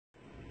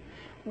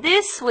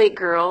This sweet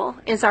girl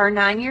is our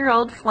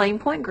 9-year-old flame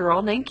point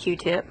girl named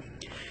Qtip.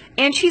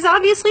 And she's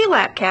obviously a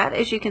lap cat,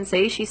 as you can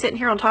see. She's sitting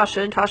here on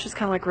Tasha, and Tasha's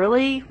kind of like,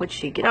 really? Would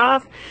she get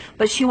off?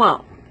 But she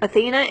won't.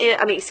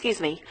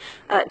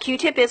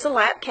 Qtip is a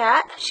lap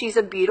cat. She's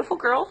a beautiful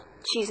girl.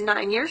 She's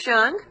 9 years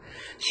young.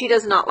 She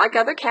does not like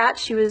other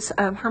cats.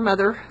 Her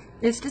mother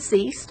is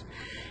deceased,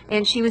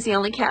 and she was the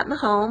only cat in the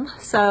home.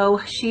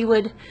 So she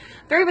would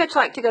very much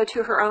like to go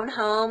to her own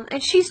home,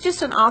 and she's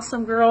just an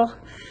awesome girl.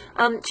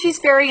 She's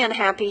very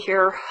unhappy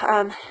here.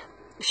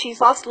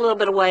 She's lost a little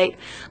bit of weight.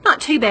 Not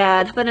too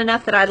bad, but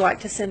enough that I'd like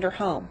to send her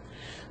home.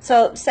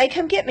 So say,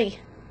 come get me,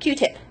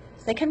 Qtip.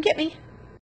 Say, come get me.